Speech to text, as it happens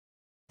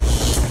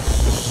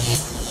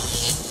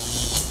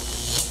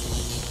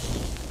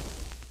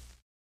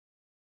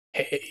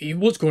Hey,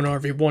 what's going on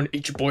everyone?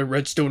 It's your boy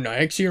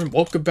Redstone9x here, and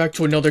welcome back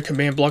to another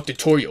command block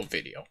tutorial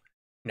video.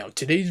 Now,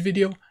 today's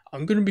video,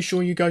 I'm going to be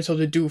showing you guys how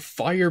to do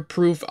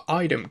fireproof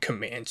item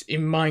commands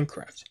in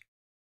Minecraft.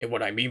 And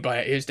what I mean by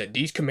it is that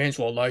these commands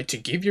will allow you to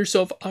give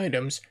yourself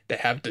items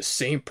that have the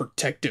same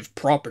protective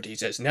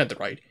properties as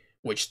netherite,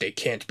 which they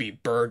can't be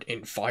burned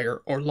in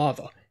fire or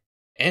lava.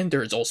 And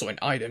there is also an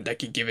item that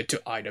can give it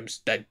to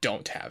items that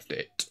don't have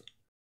it.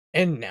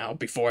 And now,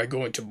 before I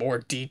go into more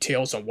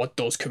details on what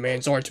those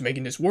commands are to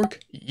making this work,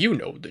 you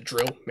know the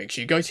drill. Make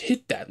sure you guys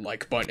hit that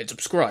like button and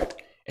subscribe,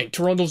 and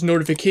turn on those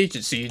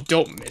notifications so you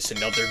don't miss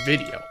another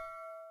video.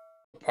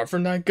 Apart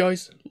from that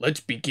guys,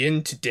 let's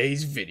begin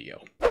today's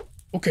video.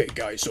 Okay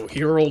guys, so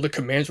here are all the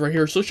commands right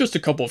here, so it's just a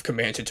couple of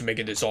commands into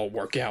making this all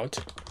work out.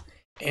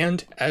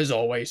 And, as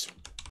always,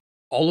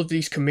 all of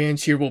these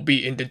commands here will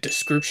be in the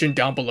description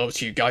down below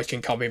so you guys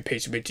can copy and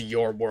paste them into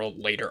your world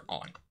later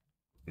on.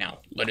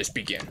 Now, let us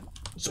begin.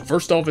 So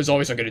first off, as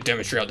always, I'm going to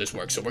demonstrate how this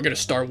works. So we're going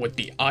to start with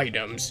the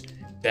items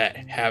that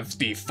have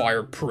the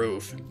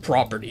fireproof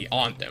property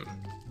on them.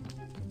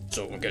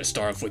 So we're going to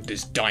start off with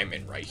this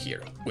diamond right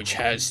here, which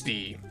has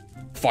the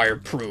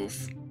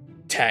fireproof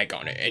tag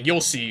on it. And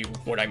you'll see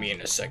what I mean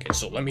in a second.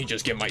 So let me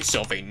just get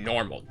myself a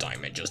normal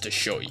diamond just to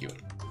show you.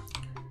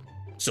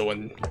 So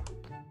in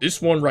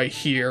this one right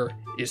here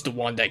is the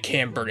one that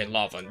can burn in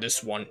lava, and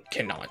this one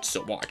cannot.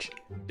 So watch.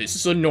 This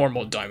is a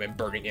normal diamond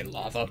burning in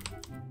lava.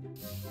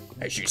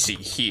 As you see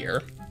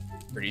here,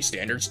 pretty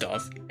standard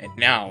stuff. And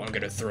now I'm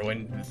going to throw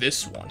in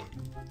this one.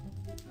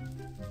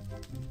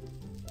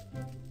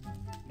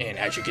 And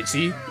as you can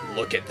see,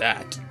 look at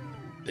that.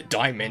 The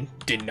diamond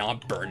did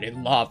not burn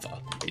in lava.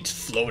 It's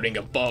floating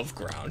above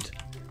ground.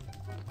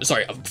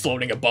 Sorry,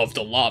 floating above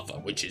the lava,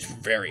 which is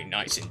very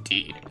nice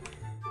indeed.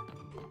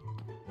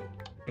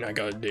 And I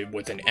got it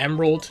with an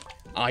emerald,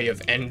 eye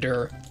of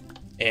ender,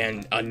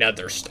 and a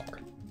nether star.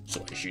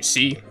 So as you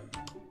see,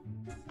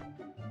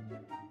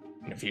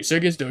 in a few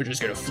seconds, they're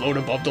just going to float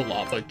above the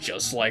lava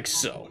just like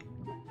so.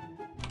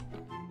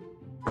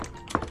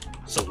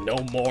 So no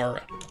more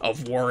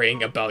of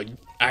worrying about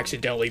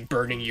accidentally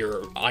burning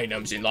your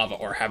items in lava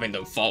or having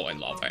them fall in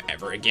lava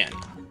ever again.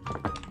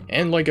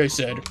 And like I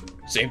said,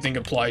 same thing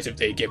applies if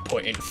they get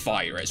put in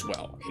fire as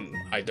well, in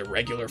either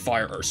regular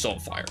fire or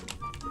salt fire.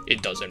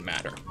 It doesn't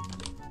matter.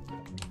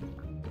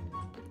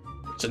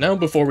 So now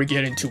before we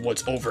get into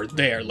what's over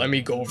there, let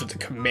me go over the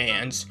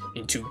commands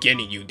into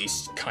getting you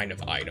these kind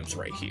of items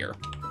right here.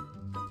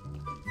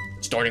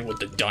 Starting with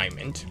the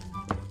diamond.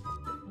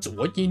 So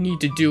what you need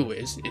to do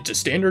is, it's a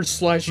standard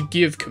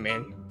 /give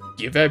command,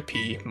 give at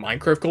p,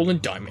 Minecraft golden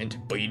diamond,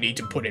 but you need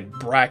to put in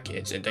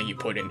brackets, and then you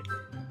put in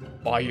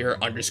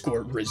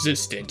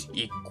fire_resistant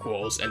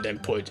equals, and then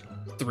put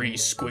 3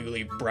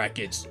 squiggly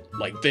brackets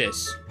like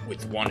this,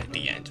 with 1 at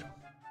the end.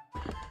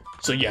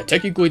 So yeah,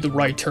 technically the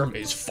right term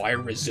is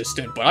fire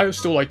resistant, but I would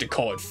still like to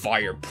call it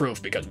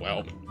fireproof because,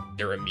 well,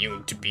 they're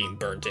immune to being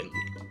burnt in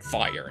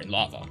fire and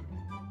lava.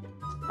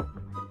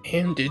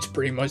 And it's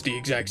pretty much the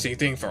exact same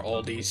thing for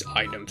all these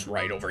items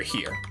right over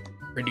here.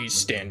 Pretty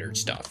standard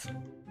stuff.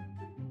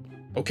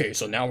 Okay,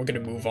 so now we're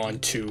going to move on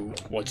to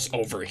what's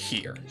over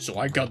here. So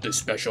I got this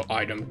special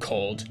item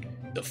called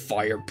the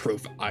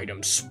Fireproof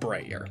Item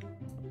Sprayer.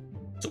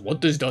 So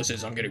what this does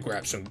is, I'm going to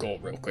grab some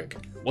gold real quick.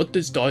 What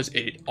this does,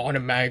 it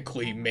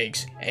automatically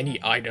makes any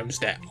items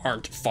that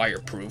aren't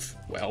fireproof,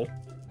 well,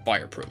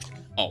 fireproofed.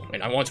 Oh,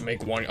 and I want to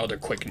make one other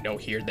quick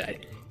note here that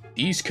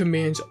these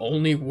commands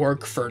only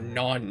work for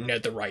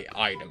non-netherite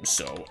items,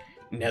 so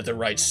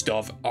netherite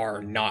stuff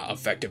are not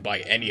affected by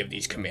any of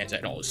these commands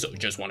at all, so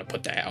just want to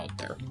put that out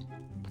there.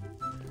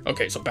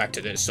 Okay, so back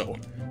to this. So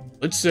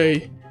let's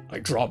say I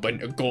drop a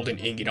golden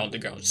ingot on the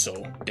ground,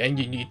 so then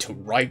you need to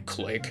right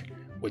click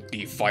with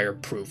the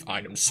Fireproof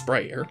Item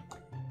Sprayer,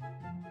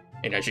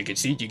 and as you can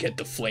see, you get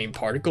the flame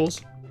particles,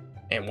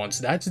 and once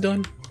that's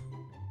done,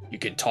 you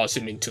can toss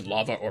it into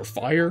lava or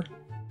fire,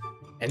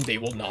 and they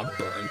will not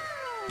burn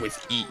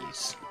with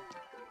ease.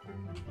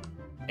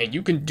 And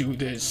you can do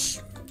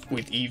this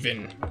with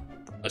even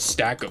a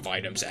stack of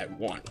items at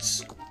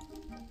once,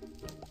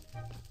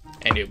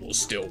 and it will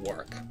still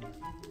work.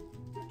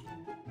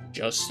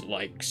 Just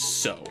like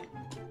so.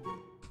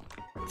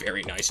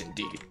 Very nice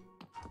indeed.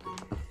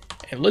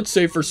 And let's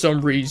say for some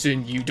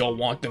reason you don't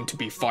want them to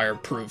be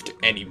fireproofed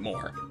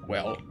anymore.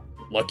 Well,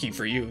 lucky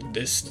for you,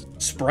 this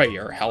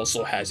sprayer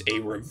also has a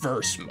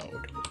reverse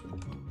mode.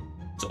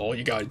 So all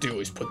you gotta do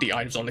is put the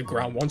items on the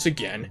ground once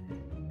again,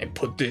 and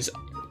put this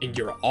in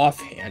your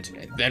offhand,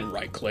 and then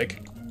right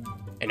click.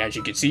 And as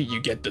you can see,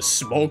 you get the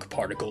smoke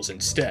particles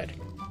instead.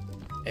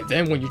 And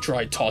then when you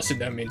try tossing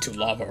them into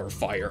lava or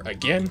fire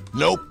again...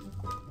 Nope.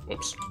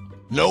 Whoops.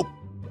 Nope.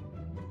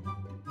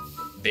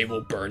 They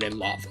will burn in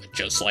lava,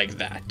 just like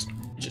that.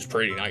 Which is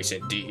pretty nice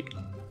indeed.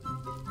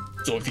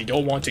 So if you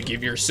don't want to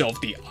give yourself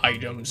the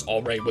items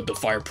already with the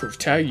fireproof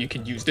tag, you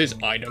can use this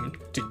item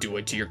to do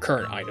it to your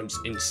current items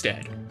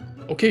instead.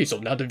 Okay, so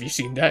now that you've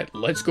seen that,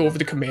 let's go over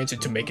the commands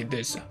into making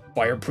this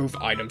Fireproof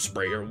Item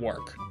Sprayer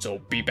work. So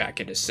be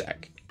back in a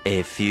sec.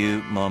 A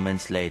few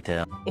moments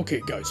later.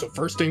 Okay guys, so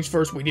first things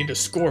first, we need a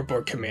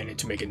scoreboard command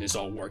into making this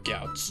all work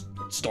out,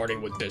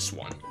 starting with this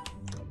one.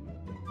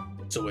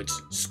 So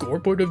it's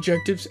scoreboard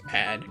objectives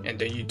add, and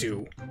then you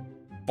do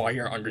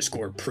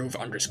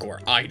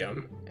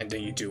fire_proof_item, and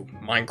then you do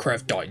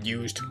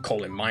minecraft.used :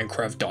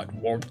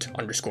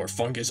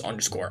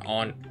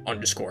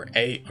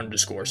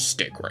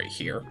 minecraft.warped_fungus_on_a_stick right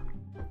here.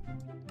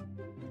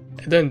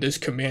 And then this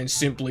command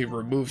simply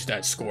removes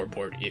that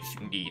scoreboard if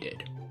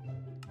needed.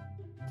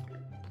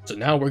 So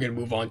now we're going to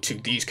move on to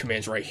these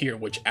commands right here,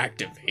 which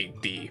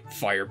activate the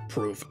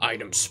Fireproof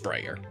Item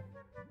Sprayer.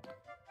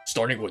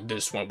 Starting with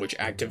this one, which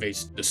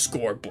activates the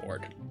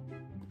scoreboard.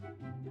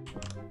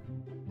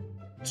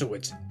 So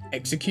it's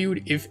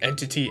execute if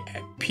entity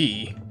at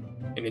P,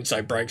 and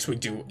inside brackets we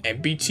do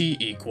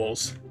MBT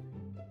equals,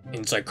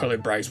 inside curly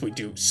brackets we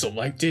do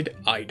selected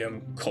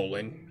item :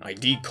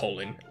 ID :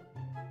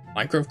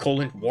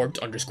 Minecraft :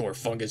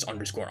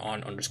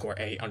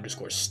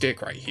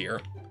 warped_fungus_on_a_stick right here.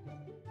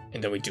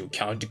 And then we do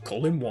count :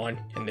 1,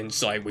 and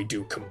inside we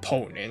do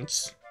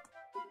components,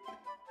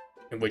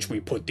 in which we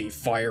put the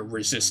fire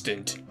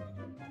resistant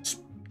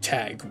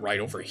tag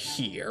right over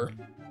here.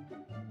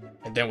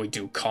 And then we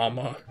do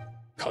comma,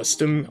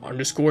 custom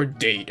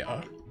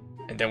 _data,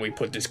 and then we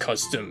put this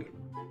custom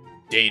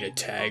data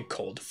tag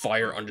called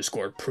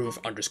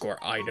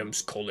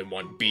fire_proof_items :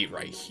 1b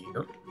right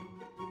here.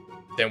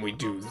 Then we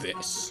do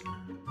this.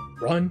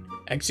 Run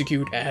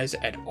execute as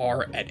at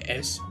R at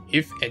S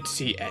if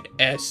entity at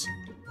S,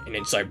 and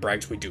inside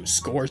brackets we do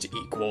scores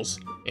equals,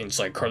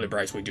 inside curly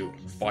brackets we do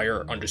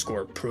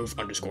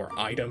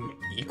fire_proof_item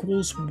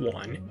equals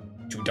 1,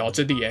 2 dots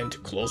at the end,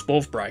 close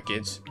both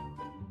brackets,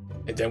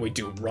 and then we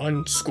do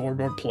run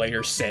scoreboard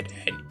player set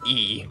at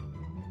E,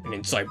 and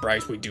inside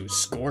brackets we do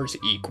scores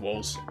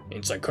equals,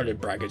 inside curly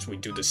brackets we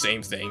do the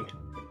same thing,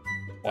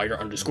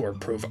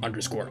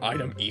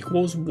 fire_proof_item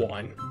equals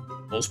 1,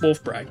 close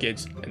both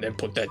brackets, and then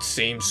put that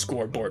same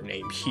scoreboard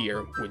name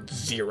here with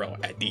 0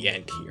 at the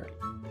end here.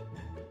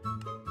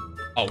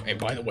 Oh, and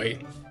by the way,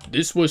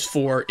 this was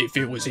for if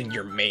it was in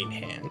your main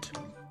hand.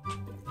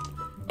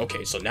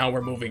 Okay, so now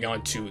we're moving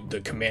on to the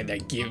command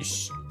that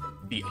gives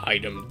the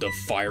item the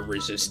fire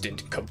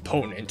resistant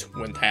component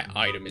when that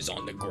item is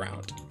on the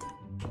ground.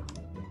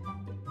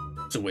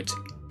 So it's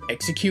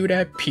execute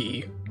at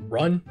P,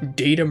 run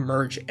data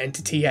merge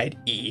entity at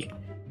E,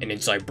 and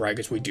inside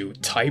brackets we do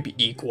type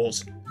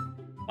equals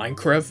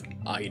Minecraft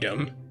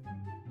item,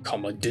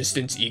 comma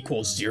distance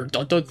equals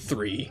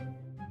 0.3,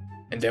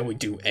 and then we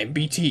do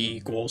MBT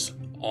equals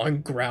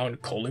on ground :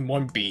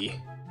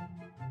 1b,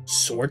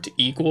 sort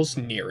equals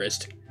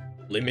nearest,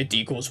 limit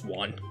equals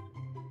 1,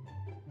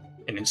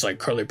 and inside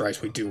curly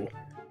brackets we do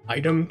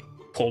item :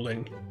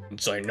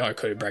 inside not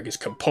curly brackets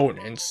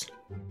components,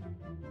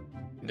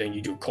 and then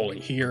you do :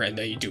 here, and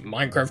then you do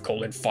Minecraft :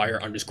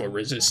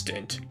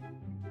 fire_resistant,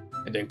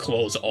 and then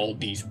close all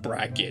these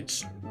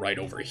brackets right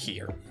over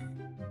here.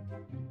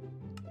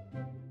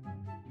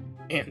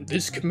 And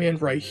this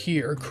command right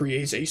here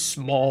creates a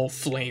small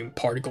flame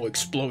particle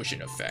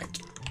explosion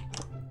effect.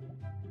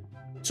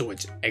 So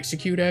it's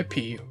execute at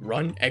P,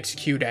 run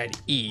execute at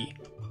E,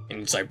 and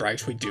inside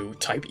brackets we do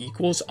type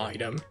equals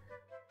item,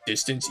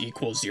 distance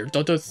equals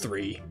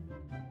 0.3,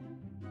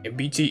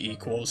 MBT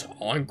equals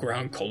on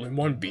ground :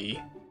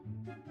 1b,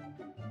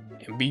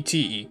 MBT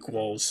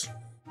equals,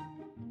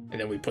 and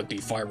then we put the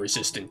fire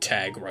resistant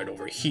tag right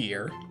over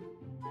here,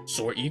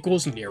 sort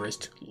equals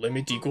nearest,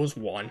 limit equals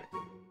 1,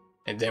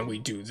 and then we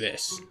do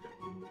this.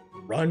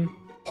 Run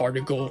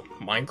particle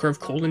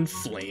Minecraft :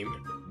 flame,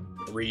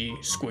 3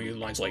 squiggly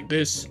lines like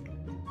this,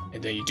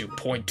 and then you do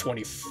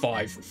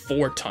 0.25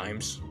 4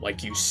 times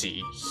like you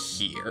see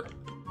here,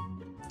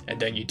 and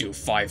then you do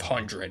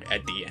 500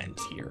 at the end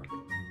here.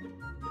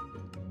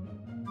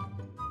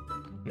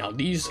 Now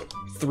these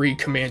 3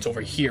 commands over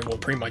here will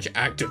pretty much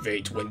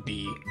activate when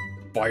the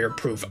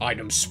Fireproof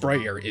Item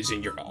Sprayer is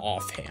in your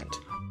offhand.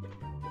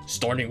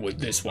 Starting with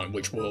this one,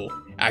 which will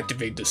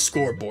activate the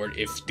scoreboard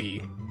if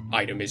the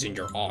item is in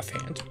your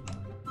offhand.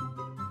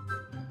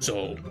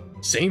 So,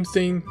 same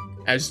thing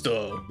as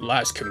the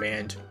last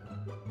command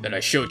that I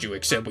showed you,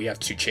 except we have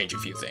to change a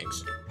few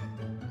things.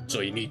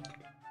 So you need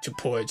to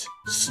put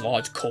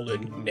slot :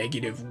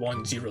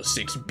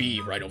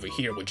 -106b right over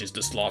here, which is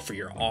the slot for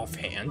your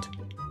offhand.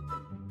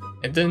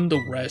 And then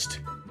the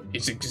rest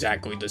is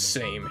exactly the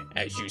same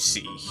as you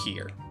see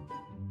here.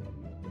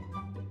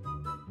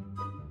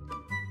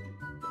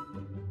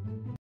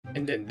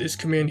 And then this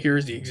command here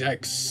is the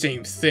exact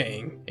same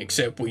thing,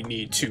 except we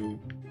need to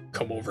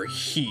come over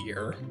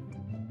here,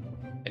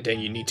 and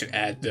then you need to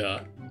add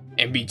the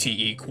MBT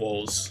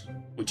equals,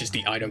 which is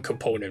the item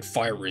component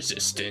fire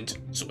resistant,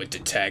 so it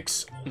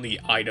detects only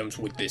items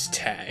with this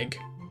tag.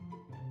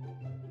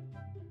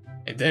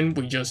 And then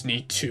we just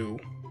need to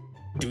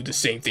do the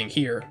same thing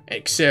here,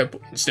 except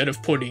instead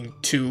of putting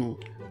 2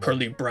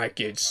 curly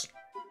brackets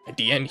at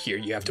the end here,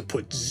 you have to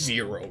put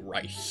 0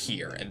 right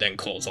here, and then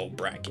close all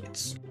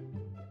brackets.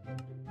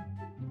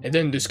 And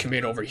then this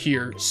command over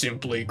here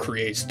simply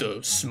creates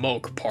the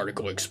smoke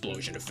particle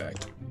explosion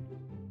effect.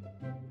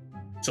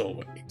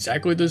 So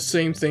exactly the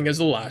same thing as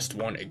the last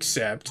one,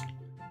 except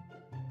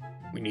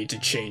we need to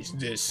change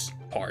this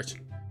part.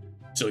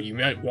 So you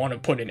might want to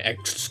put an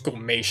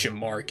exclamation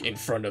mark in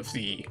front of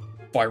the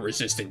fire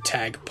resistant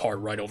tag part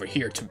right over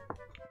here to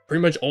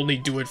pretty much only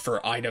do it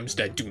for items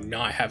that do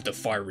not have the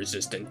fire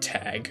resistant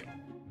tag.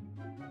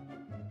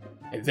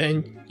 And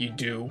then you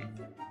do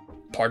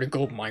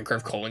particle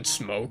Minecraft :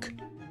 smoke,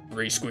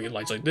 3 squiggly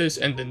lines like this,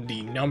 and then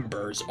the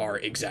numbers are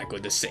exactly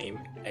the same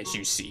as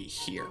you see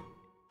here.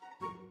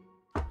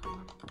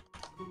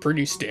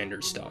 Pretty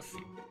standard stuff.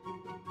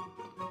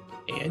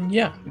 And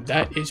yeah,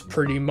 that is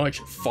pretty much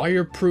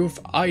fireproof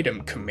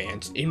item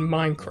commands in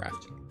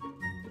Minecraft.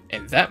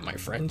 And that, my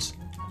friends,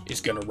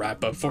 is gonna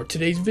wrap up for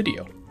today's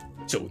video.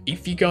 So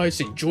if you guys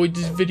enjoyed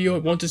this video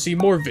and want to see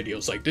more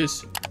videos like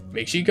this,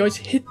 make sure you guys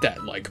hit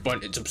that like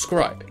button and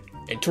subscribe,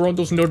 and turn on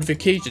those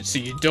notifications so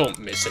you don't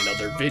miss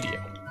another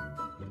video.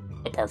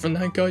 Apart from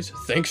that, guys,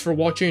 thanks for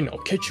watching. I'll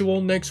catch you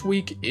all next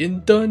week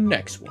in the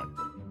next one.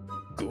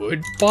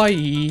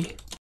 Goodbye!